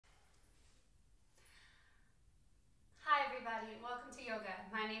everybody, welcome to yoga.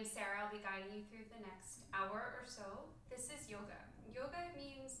 My name's Sarah. I'll be guiding you through the next hour or so. This is yoga. Yoga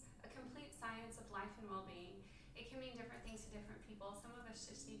means a complete science of life and well-being. It can mean different things to different people. Some of us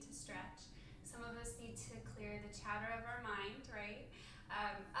just need to stretch. Some of us need to clear the chatter of our mind, right?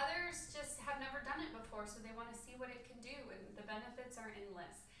 Others just have never done it before, so they want to see what it can do, and the benefits are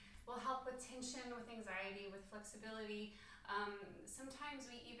endless. Will help with tension, with anxiety, with flexibility. Sometimes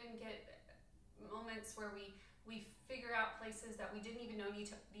we even get moments where we figure out places that we didn't even know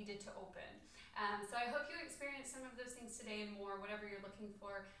needed to open. So I hope you experience some of those things today and more, whatever you're looking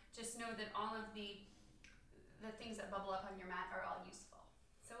for. Just know that all of the things that bubble up on your mat are all useful.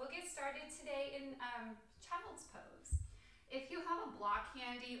 So we'll get started today in child's pose. If you have a block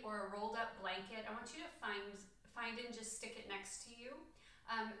handy or a rolled up blanket, I want you to find and just stick it next to you.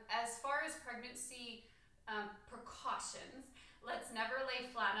 As far as pregnancy precautions, let's never lay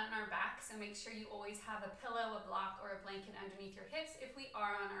flat on our back, so make sure you always have a pillow, a block, or a blanket underneath your hips if we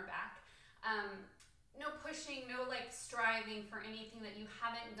are on our back. No pushing, no striving for anything that you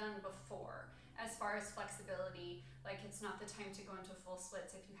haven't done before. As far as flexibility, it's not the time to go into full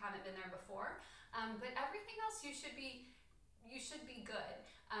splits if you haven't been there before. But everything else you should be good.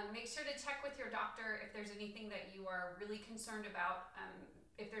 Make sure to check with your doctor if there's anything that you are really concerned about.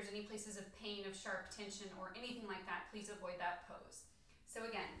 If there's any places of pain, of sharp tension, or anything like that, please avoid that pose. So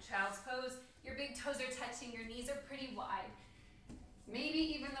again, child's pose, your big toes are touching, your knees are pretty wide, maybe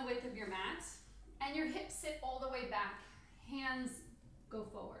even the width of your mat, and your hips sit all the way back, hands go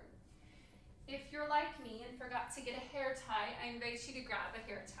forward. If you're like me and forgot to get a hair tie, I invite you to grab a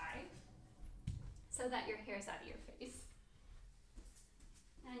hair tie so that your hair's out of your face.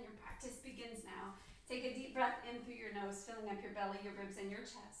 And your practice begins now. Take a deep breath in through your nose, filling up your belly, your ribs, and your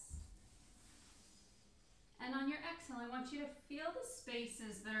chest. And on your exhale, I want you to feel the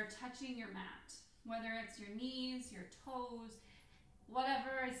spaces that are touching your mat, whether it's your knees, your toes,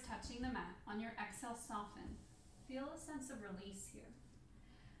 whatever is touching the mat. On your exhale, soften. Feel a sense of release here.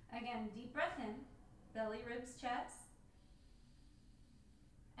 Again, deep breath in, belly, ribs, chest.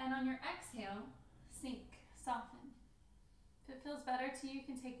 And on your exhale, sink, soften. If it feels better to you, you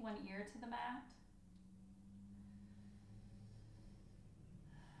can take one ear to the mat.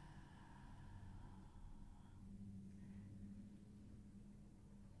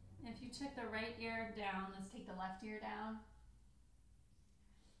 If you took the right ear down, let's take the left ear down.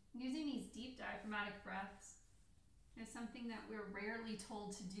 Using these deep diaphragmatic breaths is something that we're rarely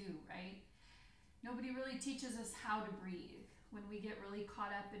told to do, right? Nobody really teaches us how to breathe. When we get really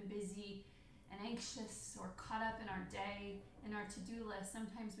caught up and busy and anxious or caught up in our day, in our to-do list,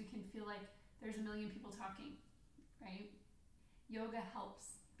 sometimes we can feel like there's a million people talking, right? Yoga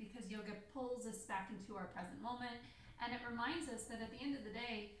helps because yoga pulls us back into our present moment, and it reminds us that at the end of the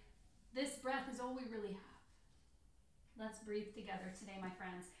day, this breath is all we really have. Let's breathe together today, my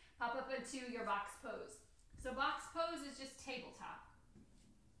friends. Pop up into your box pose. So box pose is just tabletop.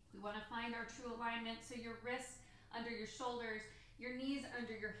 We want to find our true alignment, so your wrists under your shoulders, your knees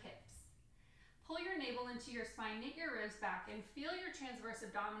under your hips. Pull your navel into your spine, knit your ribs back, and feel your transverse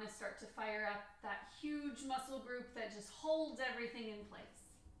abdominis start to fire up, that huge muscle group that just holds everything in place.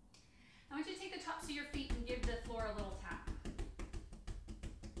 I want you to take the tops of your feet and give the floor a little tap.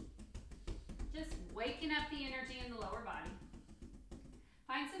 Just waking up the energy in the lower body.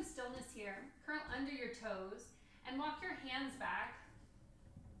 Find some stillness here. Curl under your toes and walk your hands back.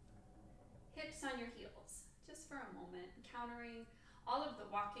 Hips on your heels, just for a moment, countering all of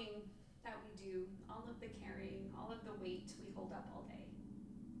the walking that we do, all of the carrying, all of the weight we hold up all day.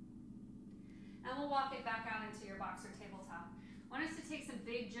 And we'll walk it back out into your box or tabletop. I want us to take some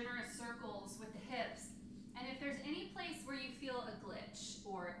big, generous circles with the hips. And if there's any place where you feel a glitch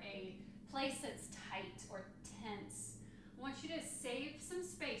or a place that's tight or tense, I want you to save some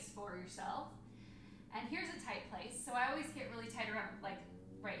space for yourself. And here's a tight place. So I always get really tight around,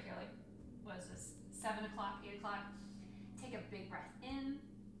 right here, what is this, 7 o'clock, 8 o'clock. Take a big breath in.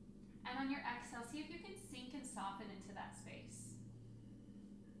 And on your exhale, see if you can sink and soften into that space.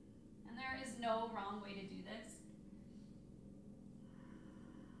 And there is no wrong way to do this.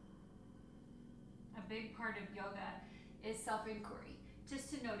 A big part of yoga is self-inquiry.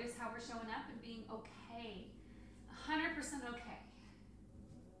 Just to notice how we're showing up and being okay. 100% okay.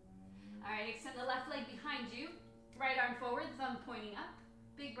 All right, extend the left leg behind you. Right arm forward, thumb pointing up.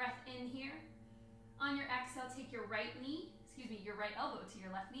 Big breath in here. On your exhale, take your right elbow to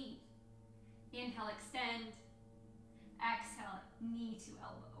your left knee. Inhale, extend. Exhale, knee to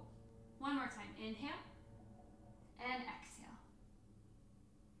elbow. One more time, inhale and exhale.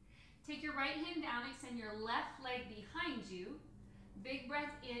 Take your right hand down, extend your left leg behind you. Big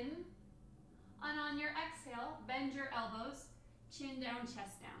breath in. And on your exhale, bend your elbows, chin down,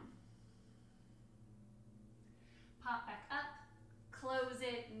 chest down. Pop back up, close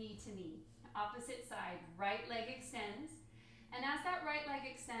it, knee to knee. Opposite side, right leg extends. And as that right leg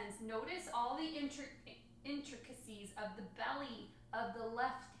extends, notice all the intricacies of the belly, of the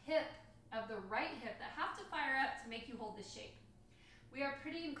left hip, of the right hip that have to fire up to make you hold this shape. We are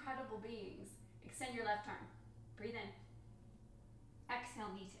pretty incredible beings. Extend your left arm. Breathe in.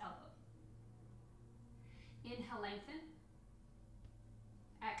 Exhale, knee to elbow. Inhale, lengthen.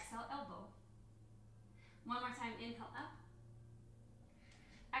 Exhale, elbow. One more time, inhale up.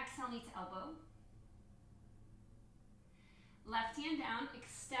 Exhale, knee to elbow. Left hand down,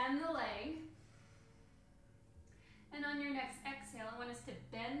 extend the leg. And on your next exhale, I want us to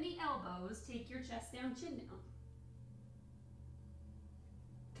bend the elbows, take your chest down, chin down.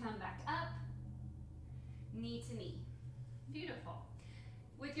 Come back up, knee to knee. Beautiful.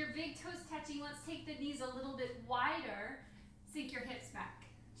 With your big toes touching, let's take the knees a little bit wider. Sink your hips back,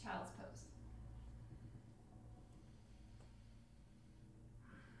 child's pose.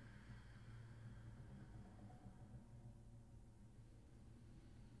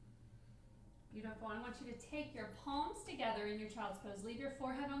 Beautiful. I want you to take your palms together in your child's pose. Leave your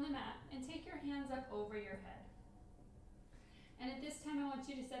forehead on the mat and take your hands up over your head. And at this time, I want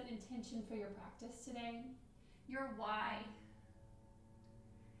you to set intention for your practice today. Your why.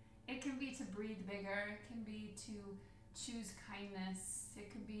 It can be to breathe bigger. It can be to choose kindness. It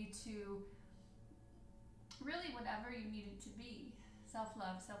can be to really whatever you need it to be.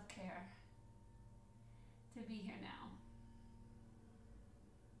 Self-love, self-care. To be here now.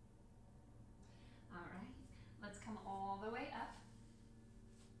 All right, let's come all the way up.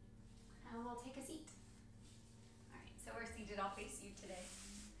 And we'll take a seat. All right, so we're seated. I'll face you today.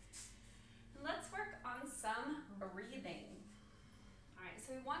 Let's work on some breathing. All right,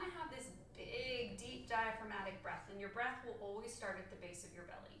 so we want to have this big, deep diaphragmatic breath, and your breath will always start at the base of your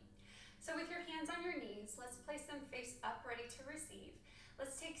belly. So with your hands on your knees, let's place them face up, ready to receive.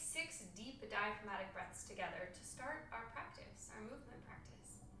 Let's take 6 deep diaphragmatic breaths together to start our practice, our movement practice.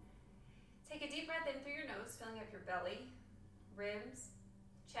 Take a deep breath in through your nose, filling up your belly, ribs,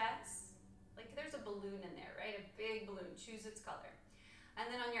 chest. Like there's a balloon in there, right? A big balloon. Choose its color.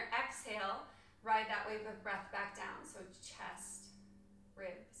 And then on your exhale, ride that wave of breath back down. So chest,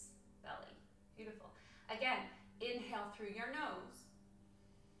 ribs, belly. Beautiful. Again, inhale through your nose.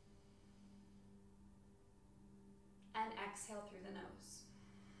 And exhale through the nose.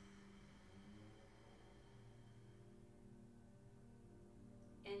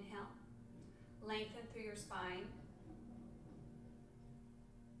 Inhale. Lengthen through your spine.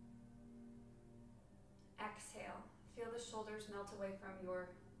 Exhale. Feel the shoulders melt away from your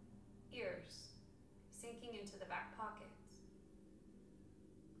ears, sinking into the back pockets.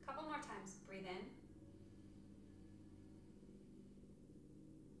 A couple more times. Breathe in.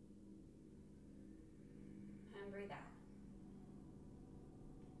 And breathe out.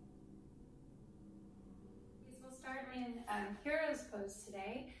 We'll start in hero's pose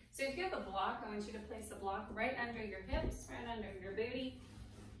today. So if you have a block, I want you to place the block right under your hips, right under your booty,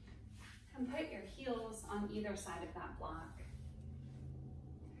 and put your heels on either side of that block.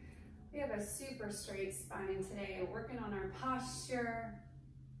 We have a super straight spine today, working on our posture.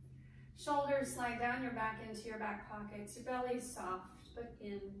 Shoulders slide down your back into your back pockets. Your belly's soft, but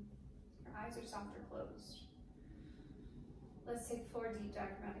in. Your eyes are soft or closed. Let's take 4 deep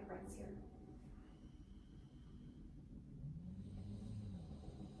diaphragmatic breaths here.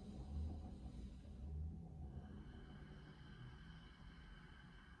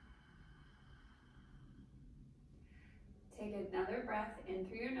 Take another breath in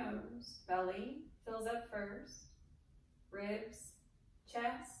through your nose. Belly fills up first. Ribs,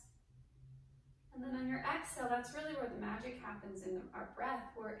 chest. And then on your exhale, that's really where the magic happens in our breath.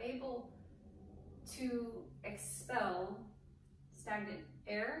 We're able to expel stagnant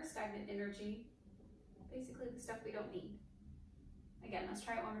air, stagnant energy, basically the stuff we don't need. Again, let's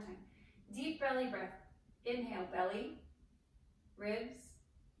try it one more time. Deep belly breath. Inhale, belly, ribs,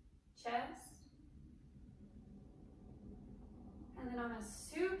 chest. And then on a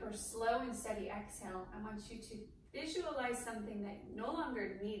super slow and steady exhale, I want you to visualize something that you no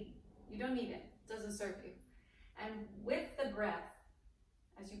longer need. You don't need it. It doesn't serve you. And with the breath,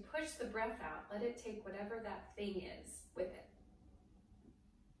 as you push the breath out, let it take whatever that thing is with it.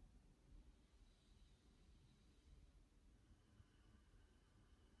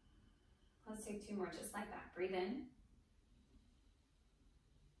 Let's take 2 more just like that. Breathe in.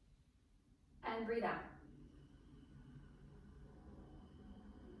 And breathe out.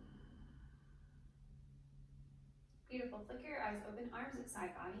 Beautiful. Flicker your eyes open, arms at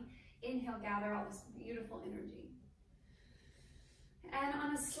side body. Inhale, gather all this beautiful energy. And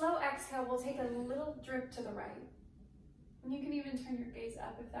on a slow exhale, we'll take a little drip to the right. And you can even turn your gaze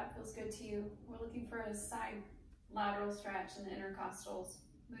up if that feels good to you. We're looking for a side lateral stretch in the intercostals.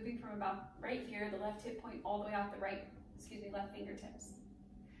 Moving from about right here, the left hip point, all the way out the left fingertips.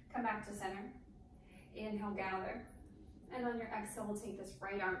 Come back to center. Inhale, gather. And on your exhale, we'll take this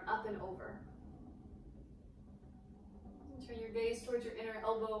right arm up and over. And turn your gaze towards your inner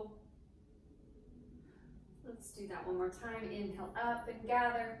elbow. Let's do that one more time. Inhale, up and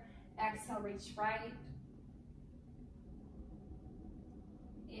gather. Exhale, reach right.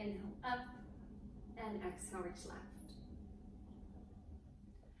 Inhale, up. And exhale, reach left.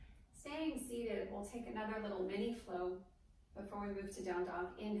 Staying seated, we'll take another little mini flow before we move to down dog.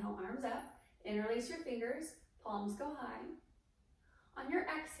 Inhale, arms up. Interlace your fingers. Palms go high. On your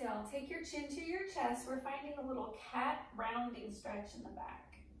exhale, take your chin to your chest. We're finding a little cat rounding stretch in the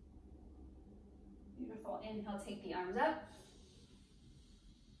back. Beautiful. Inhale, take the arms up.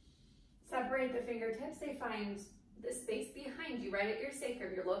 Separate the fingertips. They find the space behind you, right at your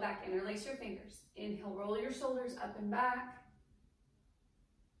sacrum, your low back. Interlace your fingers. Inhale, roll your shoulders up and back.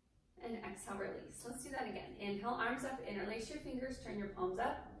 And exhale, release. Let's do that again. Inhale, arms up. Interlace your fingers. Turn your palms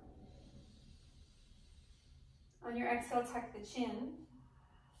up. On your exhale, tuck the chin.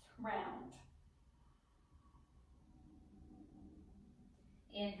 Round.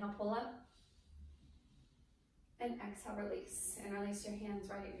 Inhale, pull up. And exhale, release. Interlace your hands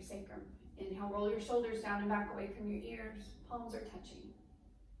right at your sacrum. Inhale, roll your shoulders down and back away from your ears. Palms are touching.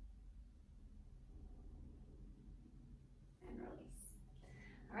 And release.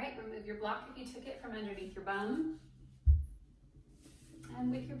 All right, remove your block if you took it from underneath your bum.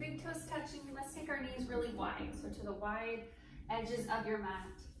 And with your big toes touching, let's take our knees really wide. So to the wide edges of your mat.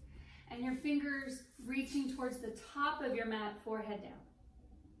 And your fingers reaching towards the top of your mat, forehead down.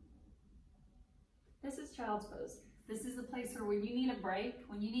 This is child's pose. This is the place where when you need a break,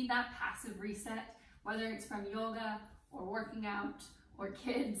 when you need that passive reset, whether it's from yoga or working out or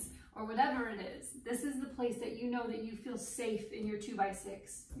kids or whatever it is, this is the place that you know that you feel safe in your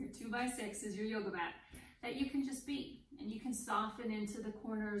 2x6. Your 2x6 is your yoga mat, that you can just be, and you can soften into the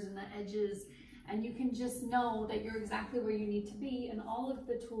corners and the edges, and you can just know that you're exactly where you need to be, and all of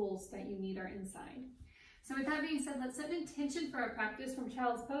the tools that you need are inside. So with that being said, let's set an intention for our practice from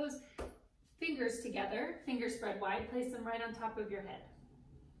child's pose. Fingers together, fingers spread wide, place them right on top of your head.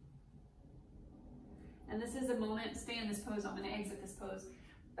 And this is a moment, stay in this pose, I'm going to exit this pose,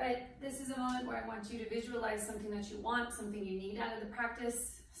 but this is a moment where I want you to visualize something that you want, something you need out of the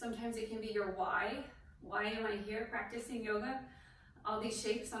practice. Sometimes it can be your why. Why am I here practicing yoga? All these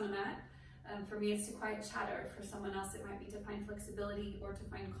shapes on a mat. For me, it's to quiet chatter. For someone else, it might be to find flexibility or to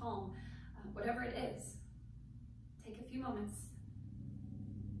find calm. Whatever it is, take a few moments.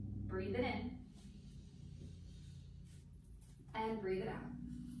 Breathe it in. And breathe it out.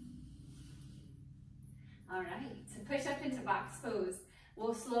 All right, so push up into box pose.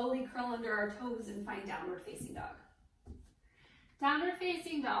 We'll slowly curl under our toes and find downward facing dog. Downward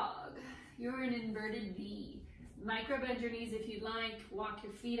facing dog. You're an inverted V. Micro bend your knees if you'd like. Walk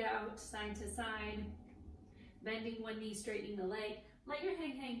your feet out side to side. Bending one knee, straightening the leg. Let your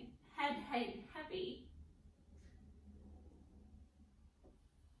head hang heavy.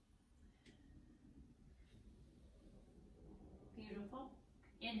 Beautiful.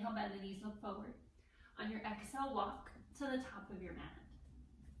 Inhale, bend the knees, look forward. On your exhale, walk to the top of your mat.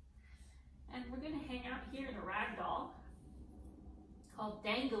 And we're going to hang out here in a ragdoll called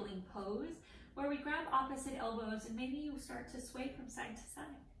dangling pose, where we grab opposite elbows and maybe you start to sway from side to side.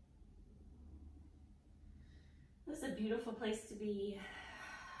 This is a beautiful place to be.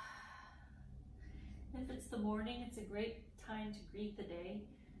 If it's the morning, it's a great time to greet the day,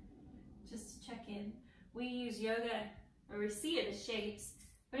 just to check in. We use yoga, or we see it as shapes,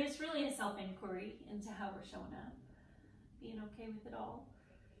 but it's really a self-inquiry into how we're showing up. Being okay with it all.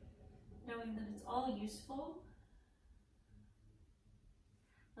 Knowing that it's all useful.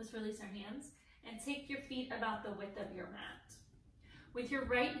 Let's release our hands and take your feet about the width of your mat. With your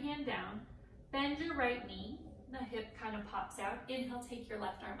right hand down, bend your right knee. The hip kind of pops out. Inhale, take your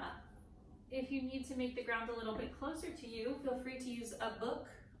left arm up. If you need to make the ground a little bit closer to you, feel free to use a book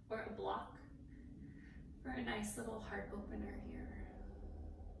or a block for a nice little heart opener here.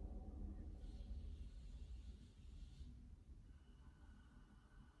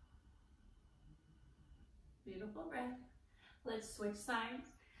 Beautiful breath. Let's switch sides.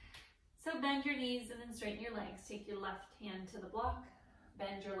 So bend your knees and then straighten your legs. Take your left hand to the block.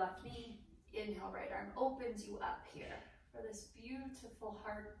 Bend your left knee. Inhale, right arm opens you up here for this beautiful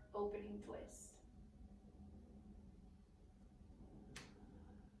heart opening twist.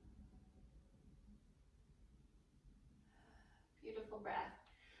 beautiful breath.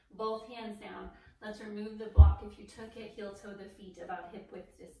 Both hands down. Let's remove the block. If you took it, heel toe the feet about hip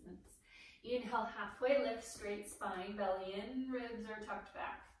width distance. Inhale, halfway lift, straight spine, belly in, ribs are tucked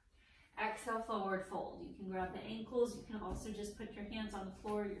back. Exhale, forward fold. You can grab the ankles. You can also just put your hands on the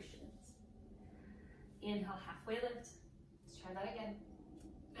floor, your shins. Inhale, halfway lift. Let's try that again.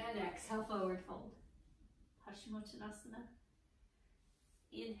 And exhale, forward fold. Paschimottanasana.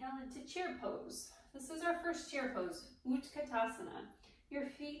 Inhale into chair pose. This is our first chair pose, Utkatasana. Your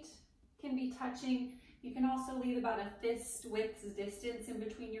feet can be touching. You can also leave about a fist width distance in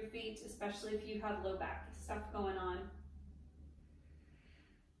between your feet, especially if you have low back stuff going on.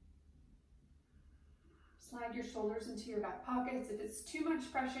 Slide your shoulders into your back pockets. If it's too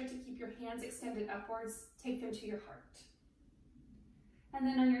much pressure to keep your hands extended upwards, take them to your heart. And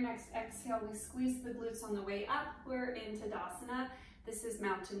then on your next exhale, we squeeze the glutes on the way up. We're in Tadasana. This is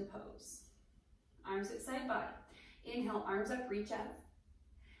mountain pose. Arms at side body. Inhale, arms up, reach up.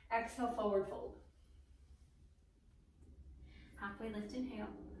 Exhale, forward fold. Halfway lift, inhale.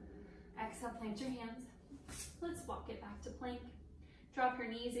 Exhale, plant your hands. Let's walk it back to plank. Drop your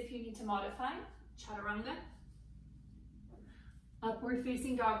knees if you need to modify. Chaturanga. Upward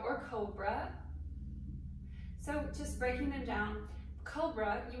facing dog or cobra. So just breaking them down.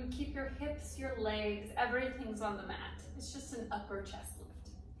 Cobra, you would keep your hips, your legs, everything's on the mat. It's just an upper chest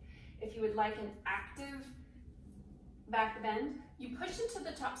lift. If you would like an active back bend, you push into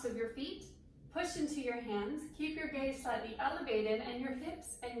the tops of your feet, push into your hands, keep your gaze slightly elevated, and your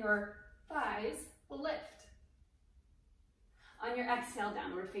hips and your thighs will lift. On your exhale,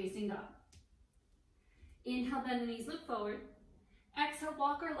 downward facing dog. Inhale, bend the knees, look forward. Exhale,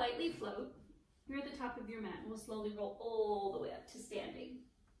 walk or lightly float. You're at the top of your mat. We'll slowly roll all the way up to standing.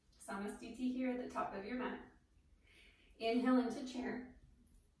 Samastiti here at the top of your mat. Inhale into chair.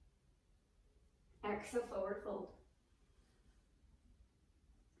 Exhale, forward fold.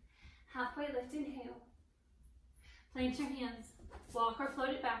 Halfway lift, inhale. Plant your hands. Walk or float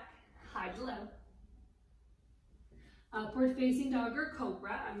it back. High to low. Upward facing dog or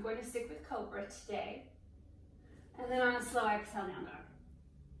cobra. I'm going to stick with cobra today. And then on a slow exhale, down dog.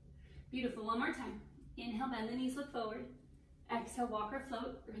 Beautiful, one more time. Inhale, bend the knees, look forward. Exhale, walk or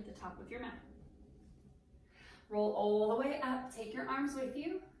float, you're at the top of your mat. Roll all the way up, take your arms with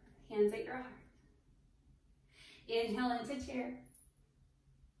you, hands at your heart. Inhale into chair.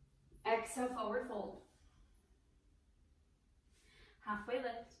 Exhale, forward fold. Halfway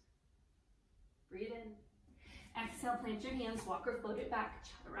lift. Breathe in. Exhale, plant your hands, walk or float it back.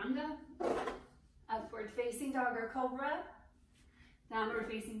 Chaturanga. Upward facing dog or cobra. Downward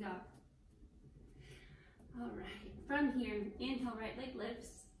facing dog. All right, from here, inhale, right leg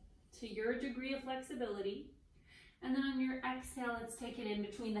lifts to your degree of flexibility. And then on your exhale, let's take it in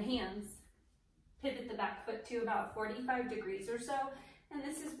between the hands. Pivot the back foot to about 45 degrees or so. And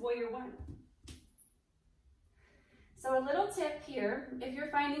this is warrior one. So a little tip here, if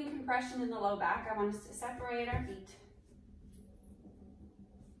you're finding compression in the low back, I want us to separate our feet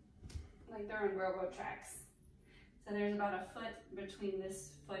like they're on railroad tracks. So there's about a foot between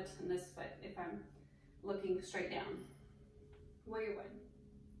this foot and this foot if I'm looking straight down. Warrior one.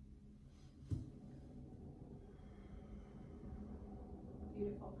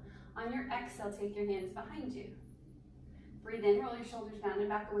 Beautiful. On your exhale, take your hands behind you. Breathe in, roll your shoulders down and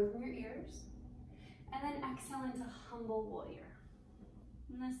back away from your ears. And then exhale into humble warrior.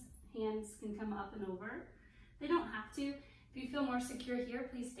 And this hands can come up and over. They don't have to. If you feel more secure here,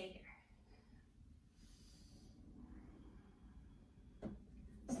 please stay here.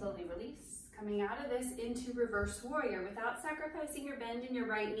 Slowly release. Coming out of this into reverse warrior without sacrificing your bend in your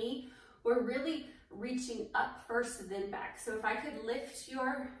right knee. We're really reaching up first, then back. So if I could lift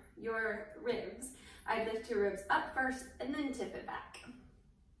your ribs, I'd lift your ribs up first and then tip it back.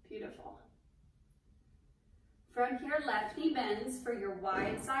 Beautiful. From here, left knee bends for your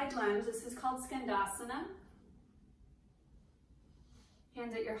wide side lunge. This is called Skandasana.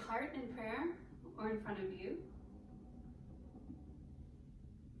 Hands at your heart in prayer or in front of you.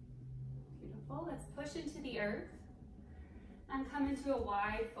 Beautiful. Let's push into the earth and come into a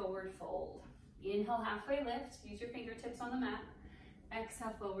wide forward fold. Inhale, halfway lift. Use your fingertips on the mat.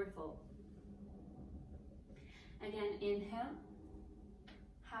 Exhale, forward fold. Again, inhale,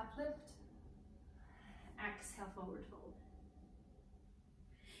 half lift. Exhale, forward fold.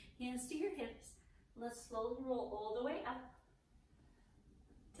 Hands to your hips. Let's slowly roll all the way up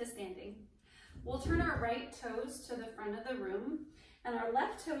to standing. We'll turn our right toes to the front of the room and our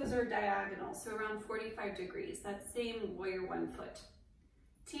left toes are diagonal, so around 45 degrees. That same warrior one foot.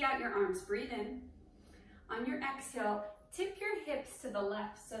 Tee out your arms, breathe in. On your exhale, tip your hips to the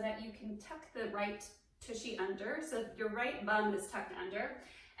left so that you can tuck the right tushy under, so your right bum is tucked under.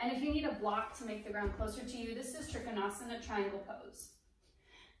 And if you need a block to make the ground closer to you, this is Trikonasana, triangle pose.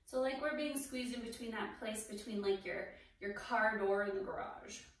 So like we're being squeezed in between that place between like your car door and the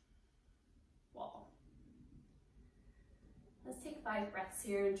garage wall. Let's take 5 breaths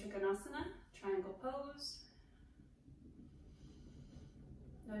here in Trikonasana, triangle pose.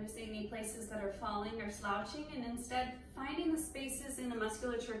 Noticing any places that are falling or slouching, and instead finding the spaces in the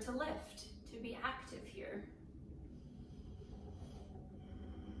musculature to lift, to be active here.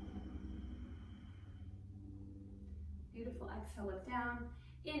 Beautiful. Exhale, look down.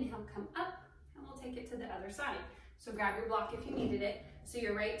 Inhale, come up, and we'll take it to the other side. So grab your block if you needed it. So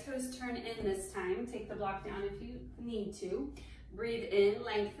your right toes turn in this time. Take the block down if you need to. Breathe in,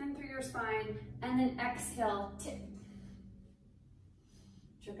 lengthen through your spine, and then exhale, tip.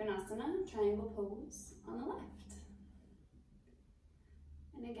 Trikonasana, triangle pose on the left.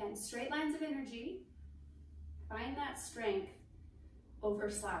 And again, straight lines of energy. Find that strength over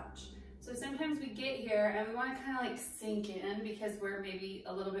slouch. So sometimes we get here and we want to kind of like sink in because we're maybe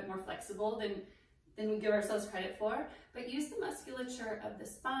a little bit more flexible than we give ourselves credit for. But use the musculature of the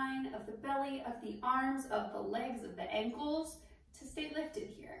spine, of the belly, of the arms, of the legs, of the ankles to stay lifted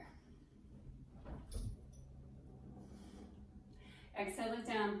here. Exhale, look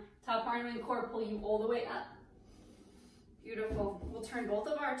down. Top arm and core pull you all the way up. Beautiful. We'll turn both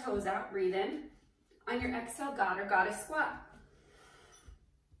of our toes out. Breathe in. On your exhale, God or goddess squat.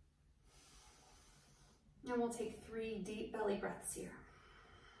 And we'll take 3 deep belly breaths here.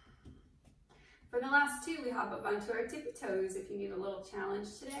 For the last 2, we hop up onto our tippy toes if you need a little challenge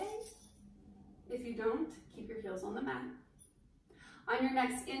today. If you don't, keep your heels on the mat. On your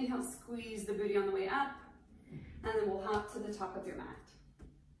next inhale, squeeze the booty on the way up, and then we'll hop to the top of your mat.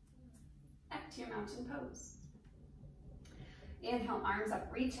 Back to your mountain pose. Inhale, arms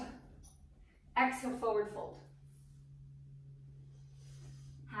up, reach up. Exhale, forward fold.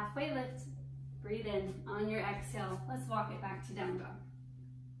 Halfway lift. Breathe in. On your exhale, let's walk it back to down dog.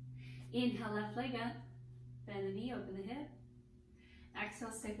 Inhale, left leg up. Bend the knee, open the hip.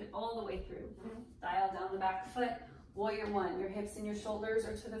 Exhale, step it all the way through. Dial down the back foot. Warrior 1. Your hips and your shoulders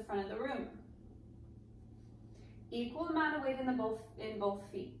are to the front of the room. Equal amount of weight in both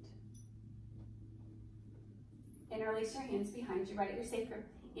feet. Interlace your hands behind you, right at your sacrum.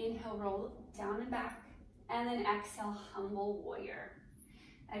 Inhale, roll down and back. And then exhale, humble warrior.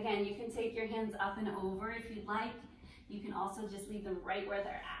 Again, you can take your hands up and over if you'd like. You can also just leave them right where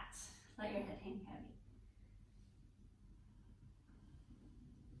they're at. Let your head hang heavy.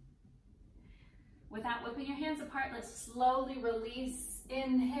 Without whipping your hands apart, let's slowly release.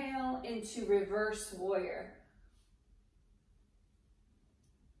 Inhale into reverse warrior.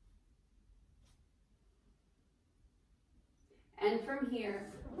 And from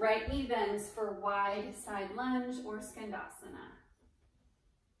here, right knee bends for wide side lunge or skandasana.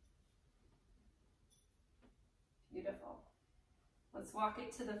 Beautiful. Let's walk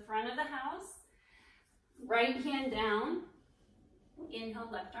it to the front of the house. Right hand down. Inhale,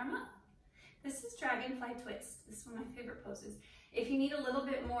 left arm up. This is dragonfly twist. This is one of my favorite poses. If you need a little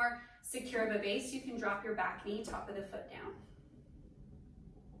bit more secure of a base, you can drop your back knee, top of the foot down.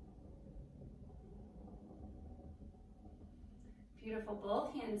 Beautiful,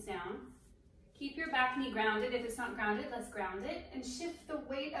 both hands down. Keep your back knee grounded. If it's not grounded, let's ground it. And shift the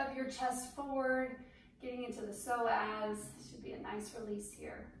weight of your chest forward, getting into the psoas. Should be a nice release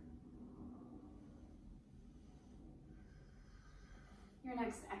here. Your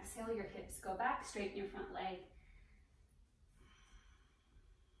next exhale, your hips go back, straighten your front leg.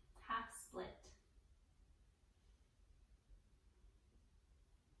 Half split.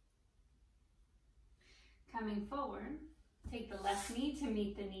 Coming forward, take the left knee to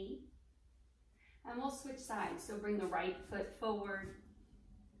meet the knee. And we'll switch sides, so bring the right foot forward.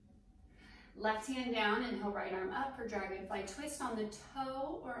 Left hand down, inhale, right arm up for dragonfly twist on the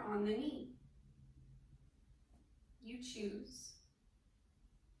toe or on the knee. You choose.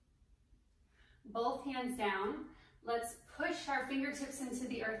 Both hands down. Let's push our fingertips into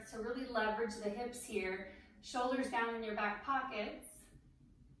the earth to really leverage the hips here. Shoulders down in your back pockets.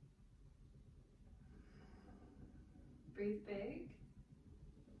 Breathe big.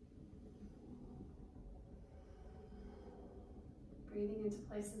 Breathing into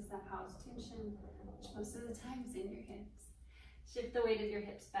places that house tension, which most of the time is in your hips. Shift the weight of your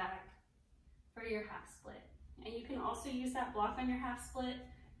hips back for your half split. And you can also use that block on your half split.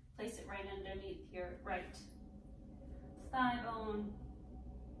 Place it right underneath your right thigh bone.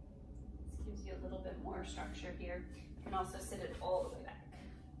 This gives you a little bit more structure here. You can also sit it all the way back.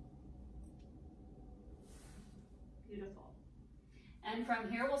 Beautiful. And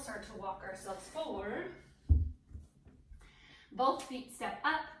from here, we'll start to walk ourselves forward. Both feet step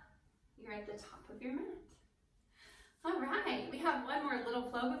up. You're at the top of your mat. All right, we have one more little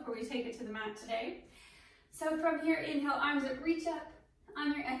flow before we take it to the mat today. So from here, inhale, arms up, reach up.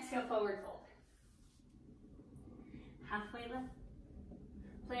 On your exhale, forward fold. Halfway lift.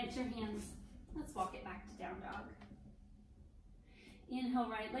 Plant your hands. Let's walk it back to down dog. Inhale,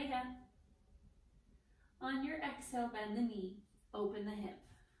 right leg up. On your exhale, bend the knee, open the hip.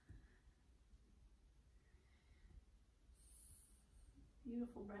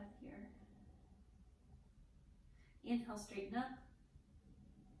 Beautiful breath here. Inhale, straighten up.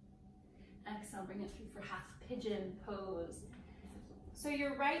 Exhale, bring it through for half pigeon pose. So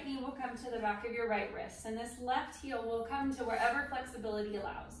your right knee will come to the back of your right wrist, and this left heel will come to wherever flexibility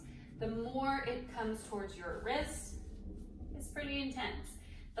allows. The more it comes towards your wrist, it's pretty intense.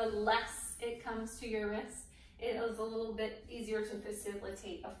 The less it comes to your wrist, it is a little bit easier to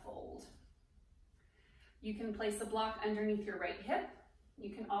facilitate a fold. You can place a block underneath your right hip.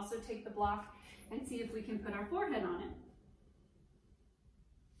 You can also take the block and see if we can put our forehead on it.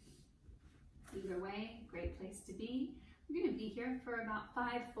 Either way, great place to be. We're going to be here for about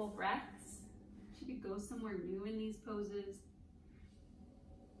 5 full breaths. You could go somewhere new in these poses.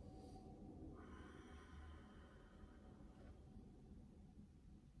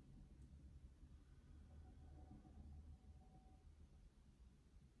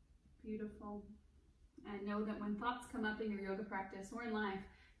 Beautiful. And know that when thoughts come up in your yoga practice or in life,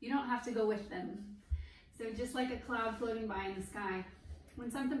 you don't have to go with them. So just like a cloud floating by in the sky,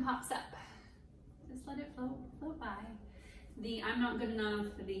 when something pops up, just let it float by. The I'm not good enough,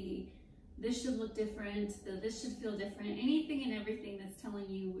 the this should look different, the this should feel different, anything and everything that's telling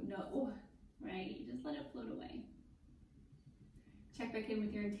you no, right? Just let it float away. Check back in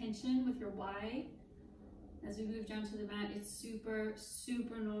with your intention, with your why. As we move down to the mat, it's super,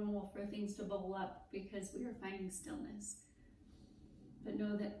 super normal for things to bubble up because we are finding stillness. But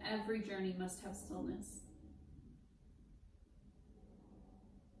know that every journey must have stillness.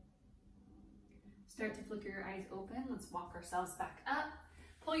 Start to flicker your eyes open. Let's walk ourselves back up.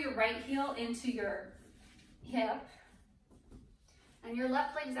 Pull your right heel into your hip. And your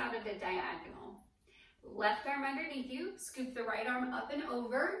left leg's out at a diagonal. Left arm underneath you. Scoop the right arm up and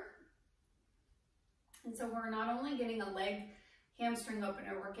over. And so we're not only getting a leg hamstring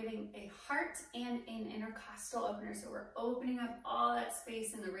opener, we're getting a heart and an intercostal opener. So we're opening up all that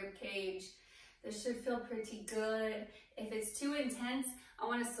space in the rib cage. This should feel pretty good. If it's too intense, I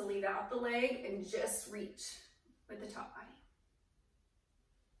want us to leave out the leg and just reach with the top body.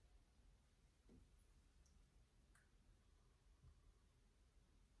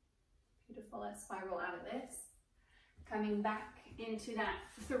 Beautiful. Let's spiral out of this. Coming back into that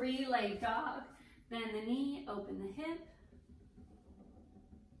 3-leg dog. Bend the knee, open the hip.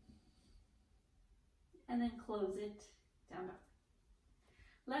 And then close it, down dog.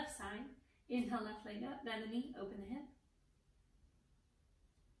 Left side, inhale, left leg up, bend the knee, open the hip.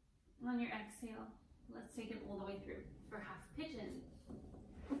 On your exhale, let's take it all the way through for half pigeon.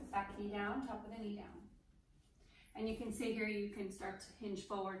 Back knee down, top of the knee down. And you can stay here, you can start to hinge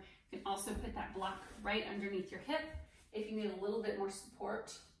forward. You can also put that block right underneath your hip if you need a little bit more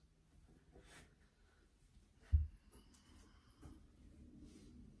support.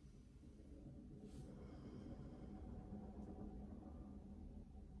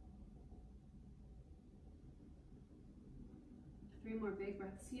 Three more big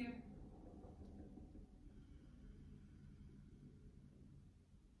breaths here.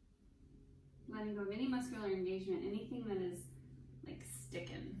 Letting go of any muscular engagement, anything that is like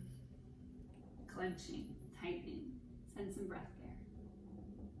sticking, clenching, tightening. Send some breath there.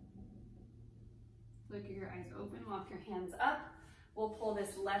 Flicker your eyes open, walk your hands up. We'll pull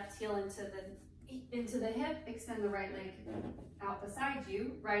this left heel into the hip, extend the right leg out beside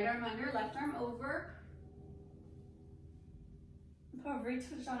you. Right arm under, left arm over. Purvri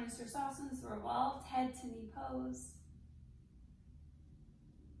Uttanasana Sirsasana, so revolved head to knee pose.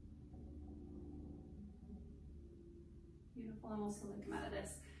 Beautiful, and we'll slowly come out of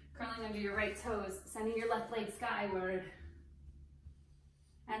this. Curling under your right toes, sending your left leg skyward.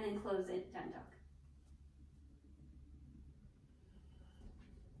 And then close it, down dog.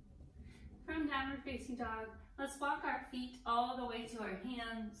 From downward facing dog, let's walk our feet all the way to our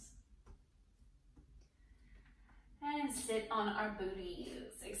hands. And sit on our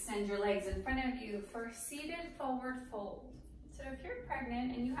booties. Extend your legs in front of you for seated forward fold. So if you're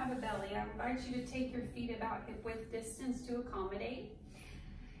pregnant and you have a belly, I invite you to take your feet about hip width distance to accommodate.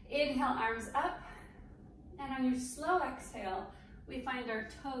 Inhale, arms up. And on your slow exhale, we find our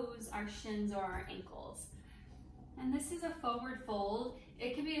toes, our shins, or our ankles. And this is a forward fold.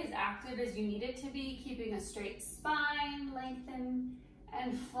 It can be as active as you need it to be, keeping a straight spine, lengthen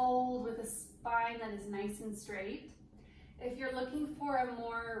and fold with a spine that is nice and straight. If you're looking for a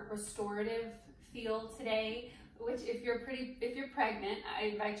more restorative feel today, which if you're pregnant, I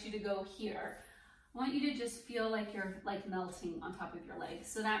invite you to go here. I want you to just feel like you're like melting on top of your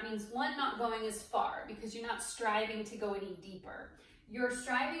legs. So that means one, not going as far because you're not striving to go any deeper. You're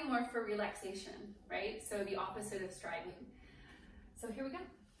striving more for relaxation, right? So the opposite of striving. So here we go.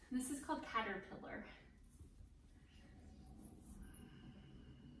 This is called caterpillar.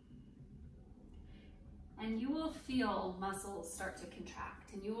 And you will feel muscles start to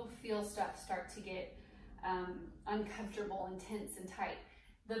contract, and you will feel stuff start to get uncomfortable and tense and tight.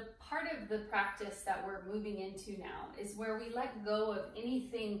 The part of the practice that we're moving into now is where we let go of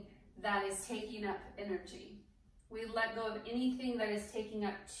anything that is taking up energy. We let go of anything that is taking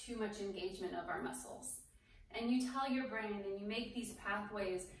up too much engagement of our muscles. And you tell your brain and you make these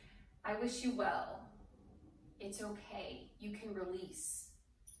pathways, I wish you well. It's okay. You can release.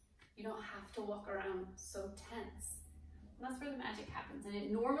 You don't have to walk around so tense. And that's where the magic happens. And it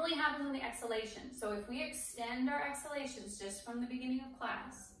normally happens in the exhalation. So if we extend our exhalations just from the beginning of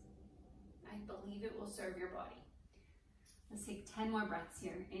class, I believe it will serve your body. Let's take 10 more breaths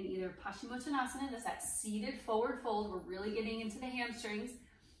here in either Paschimottanasana, that's that seated forward fold, we're really getting into the hamstrings,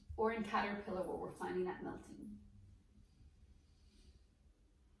 or in caterpillar where we're finding that melting.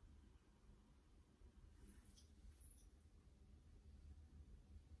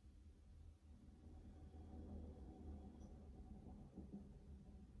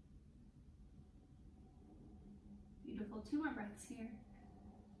 Beautiful, 2 more breaths here.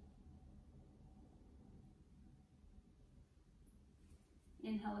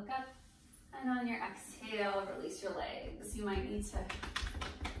 Inhale, look up, and on your exhale, release your legs. You might need to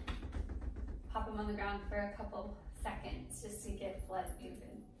pop them on the ground for a couple seconds just to get blood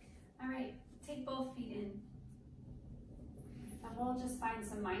moving. All right, take both feet in. And we'll just find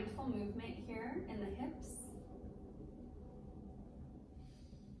some mindful movement here in the hips.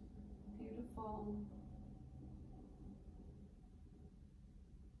 Beautiful.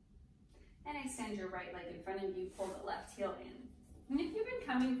 And extend your right leg in front of you, pull the left heel in. And if you've been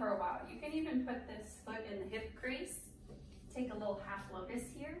coming for a while, you can even put this foot in the hip crease. Take a little half lotus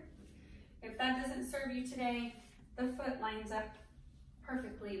here. If that doesn't serve you today, the foot lines up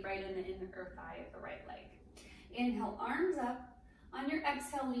perfectly right in the inner thigh of the right leg. Inhale, arms up. On your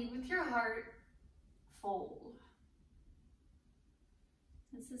exhale, lead with your heart, fold.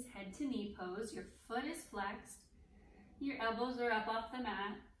 This is head to knee pose. Your foot is flexed. Your elbows are up off the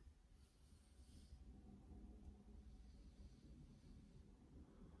mat.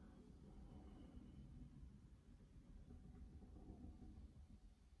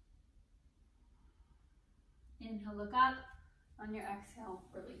 Inhale, look up. On your exhale,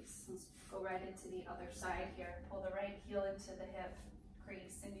 release. Let's go right into the other side here. Pull the right heel into the hip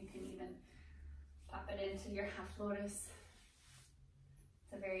crease, and you can even pop it into your half lotus.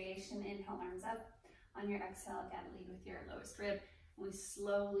 It's a variation. Inhale, arms up. On your exhale, again, lead with your lowest rib. And we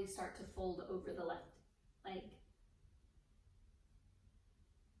slowly start to fold over the left leg.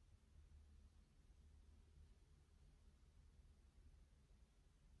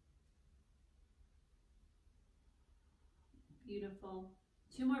 Beautiful.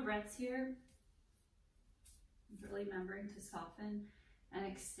 2 more breaths here. Really remembering to soften and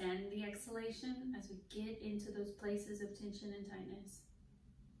extend the exhalation as we get into those places of tension and tightness.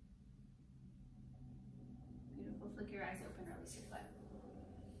 Beautiful. Flick your eyes open, release your foot.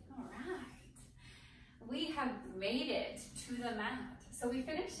 All right. We have made it to the mat. So we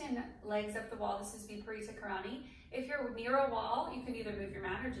finished in legs up the wall. This is Viparita Karani. If you're near a wall, you can either move your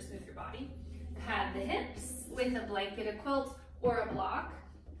mat or just move your body. Pad the hips with a blanket, a quilt, or a block.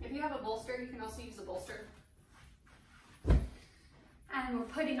 If you have a bolster, you can also use a bolster. And we're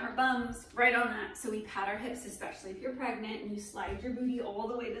putting our bums right on that. So we pat our hips, especially if you're pregnant, and you slide your booty all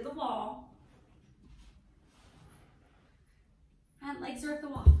the way to the wall. And legs are at the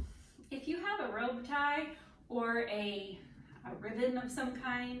wall. If you have a robe tie or a ribbon of some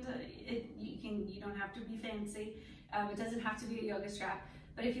kind, you don't have to be fancy. It doesn't have to be a yoga strap.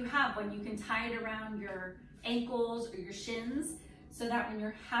 But if you have one, you can tie it around your ankles or your shins so that when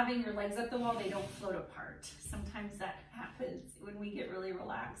you're having your legs up the wall, they don't float apart. Sometimes that happens when we get really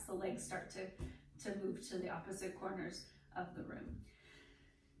relaxed. The legs start to move to the opposite corners of the room.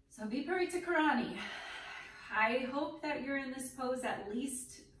 So Viparita Karani. I hope that you're in this pose at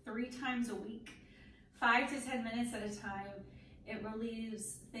least 3 times a week, 5 to 10 minutes at a time. It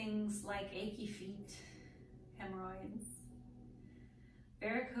relieves things like achy feet, hemorrhoids,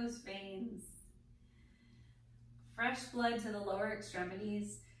 varicose veins, fresh blood to the lower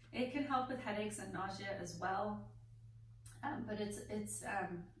extremities. It can help with headaches and nausea as well, but its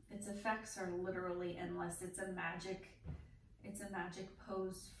effects are literally endless. It's a magic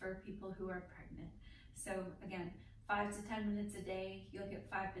pose for people who are pregnant. So again, 5 to 10 minutes a day. You'll get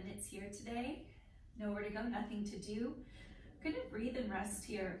 5 minutes here today. Nowhere to go, nothing to do. I'm gonna breathe and rest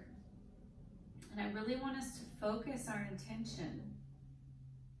here. And I really want us to focus our intention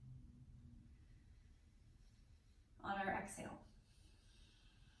on our exhale.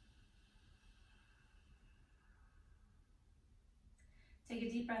 Take a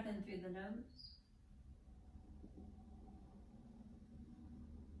deep breath in through the nose.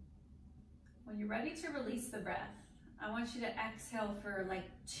 When you're ready to release the breath, I want you to exhale for like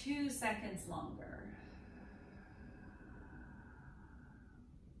 2 seconds longer.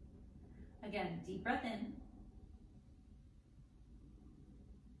 Again, deep breath in.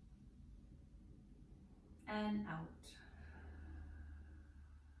 And out.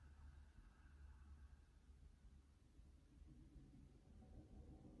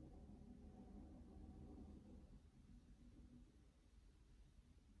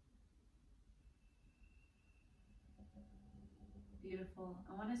 Beautiful.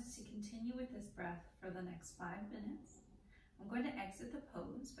 I want us to continue with this breath for the next 5 minutes. I'm going to exit the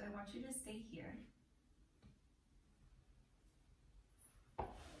pose, but I want you to stay here.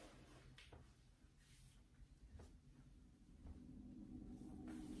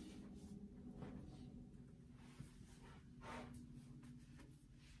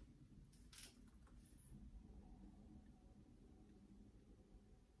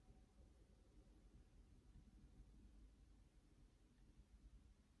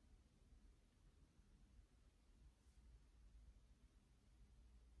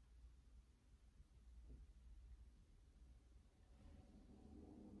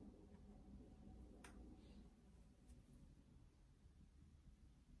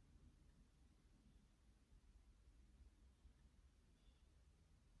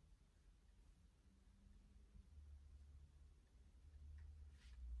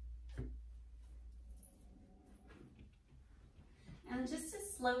 And just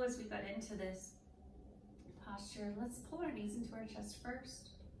as slow as we got into this posture, let's pull our knees into our chest first.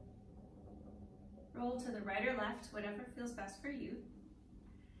 Roll to the right or left, whatever feels best for you.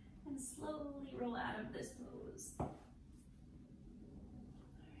 And slowly roll out of this pose. All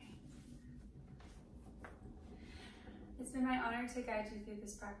right. It's been my honor to guide you through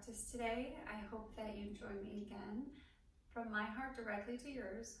this practice today. I hope that you join me again. From my heart directly to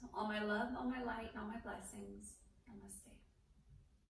yours, all my love, all my light, and all my blessings. Namaste.